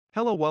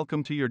Hello,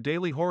 welcome to your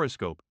daily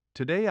horoscope.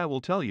 Today I will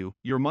tell you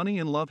your money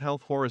and love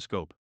health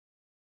horoscope.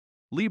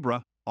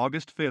 Libra,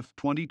 August 5th,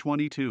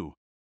 2022.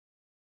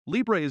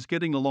 Libra is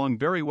getting along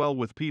very well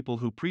with people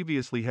who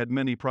previously had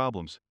many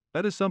problems.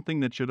 That is something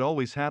that should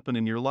always happen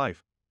in your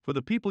life. For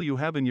the people you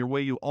have in your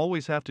way, you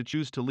always have to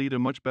choose to lead a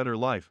much better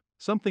life.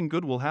 Something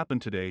good will happen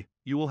today,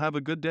 you will have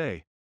a good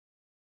day.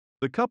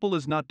 The couple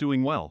is not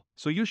doing well,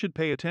 so you should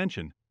pay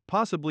attention.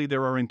 Possibly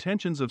there are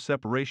intentions of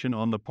separation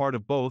on the part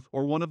of both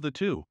or one of the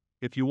two.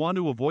 If you want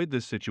to avoid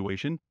this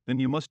situation, then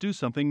you must do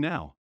something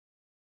now.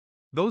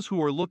 Those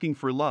who are looking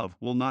for love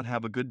will not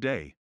have a good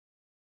day.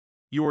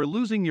 You are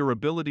losing your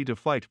ability to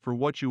fight for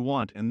what you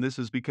want, and this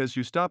is because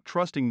you stopped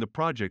trusting the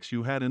projects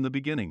you had in the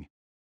beginning.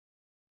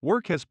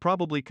 Work has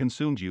probably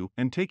consumed you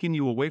and taken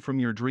you away from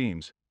your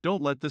dreams.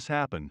 Don't let this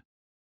happen.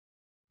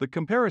 The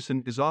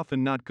comparison is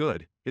often not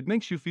good. It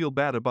makes you feel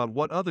bad about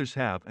what others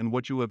have and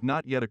what you have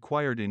not yet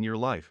acquired in your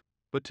life.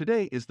 But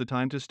today is the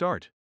time to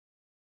start.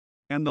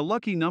 And the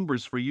lucky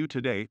numbers for you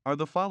today are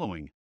the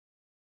following: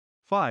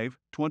 5,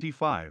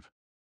 25,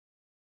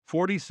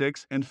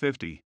 46, and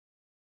 50.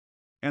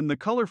 And the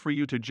color for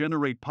you to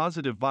generate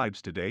positive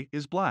vibes today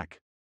is black.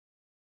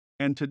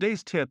 And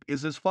today's tip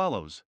is as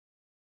follows: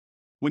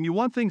 when you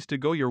want things to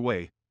go your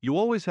way, you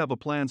always have a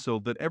plan so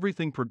that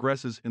everything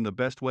progresses in the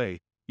best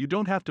way. You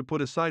don't have to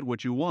put aside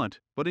what you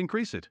want, but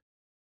increase it.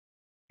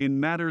 In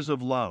matters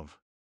of love,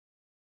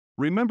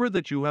 remember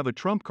that you have a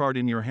trump card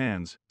in your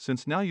hands,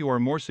 since now you are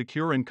more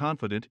secure and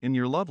confident in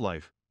your love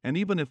life, and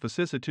even if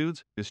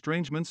vicissitudes,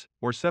 estrangements,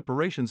 or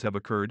separations have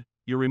occurred,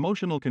 your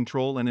emotional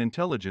control and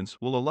intelligence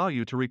will allow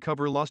you to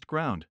recover lost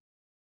ground.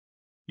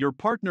 Your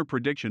partner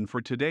prediction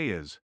for today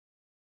is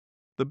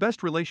the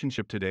best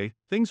relationship today.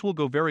 Things will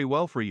go very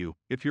well for you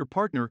if your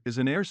partner is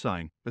an air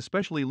sign,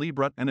 especially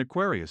Libra and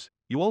Aquarius.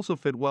 You also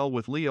fit well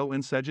with Leo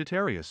and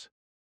Sagittarius.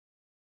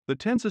 The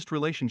tensest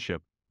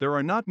relationship. There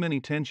are not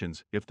many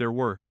tensions. If there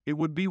were, it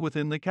would be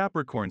within the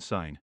Capricorn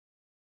sign.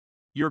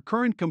 Your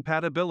current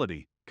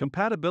compatibility.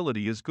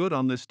 Compatibility is good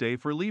on this day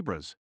for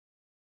Libras.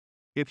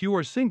 If you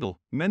are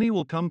single, many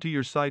will come to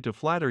your side to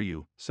flatter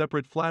you.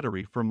 Separate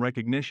flattery from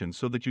recognition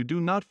so that you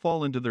do not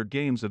fall into their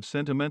games of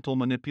sentimental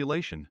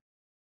manipulation.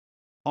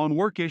 On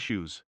work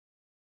issues.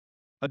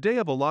 A day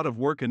of a lot of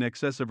work and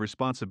excessive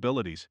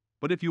responsibilities,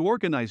 but if you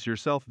organize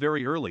yourself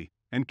very early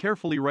and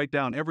carefully write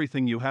down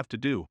everything you have to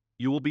do,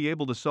 you will be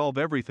able to solve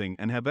everything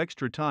and have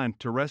extra time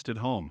to rest at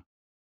home.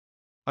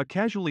 A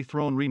casually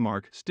thrown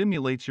remark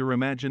stimulates your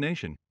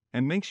imagination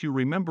and makes you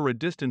remember a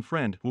distant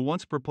friend who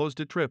once proposed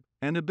a trip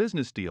and a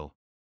business deal.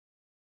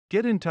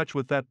 Get in touch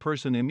with that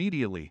person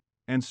immediately,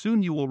 and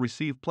soon you will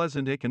receive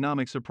pleasant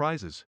economic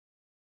surprises.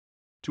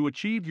 To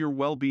achieve your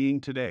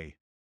well-being today,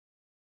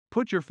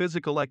 put your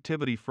physical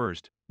activity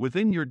first,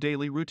 within your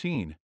daily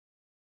routine.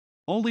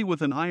 Only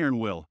with an iron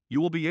will,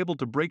 you will be able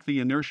to break the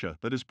inertia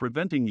that is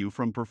preventing you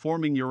from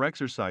performing your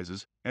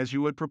exercises as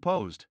you had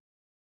proposed.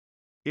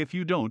 If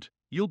you don't,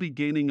 you'll be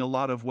gaining a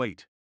lot of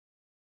weight.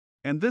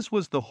 And this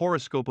was the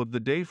horoscope of the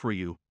day for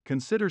you.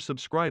 Consider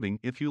subscribing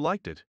if you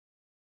liked it.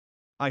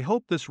 I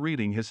hope this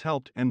reading has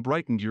helped and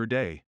brightened your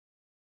day.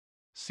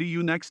 See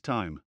you next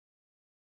time.